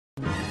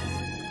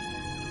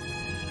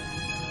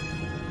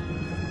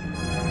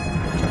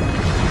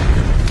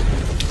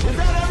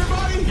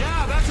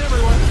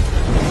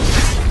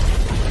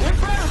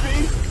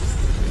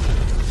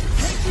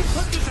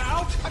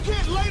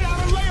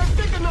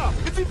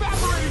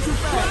evaporated too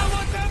fast. Well,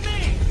 what's that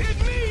mean? It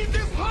means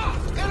it's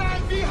hot, and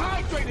I'm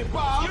dehydrated,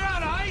 Bob. You're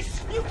out of ice?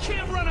 You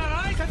can't run out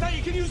of ice. I thought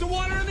you could use the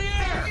water in the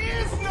air.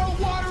 There is no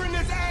water in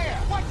this air.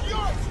 What's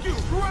your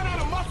excuse? You run out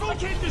of muscle? I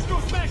can't just go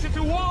smash it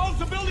through walls.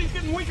 The building's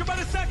getting weaker by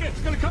the second.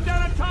 It's gonna come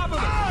down on top of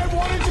it. I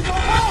wanted to go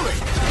bowling.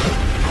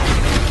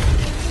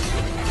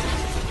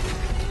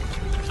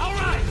 All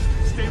right,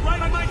 stay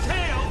right on my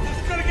tail.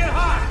 It's gonna get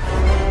hot.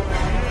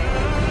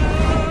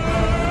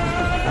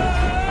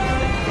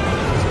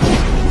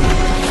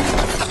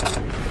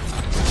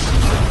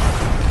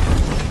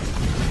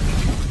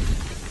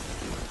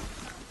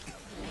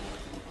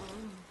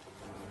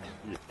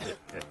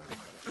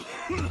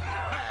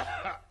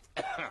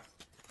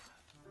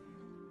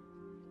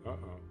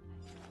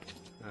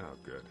 Oh,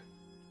 good.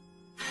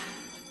 Oh,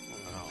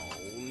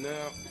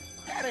 no.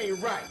 That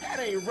ain't right. That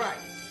ain't right.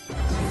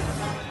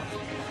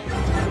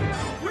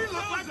 We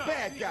look like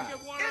bad guys.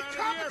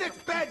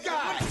 Incompetent bad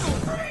guys.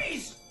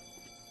 Freeze!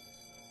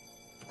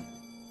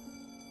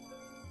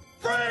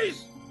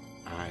 Freeze!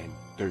 I'm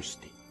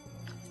thirsty.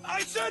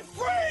 I said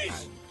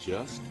freeze!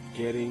 Just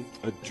getting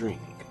a drink.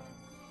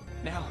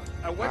 Now,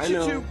 I want you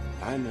to...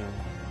 I know.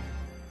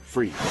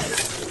 Freeze.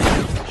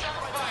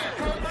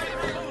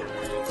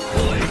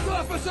 Police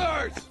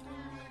officers!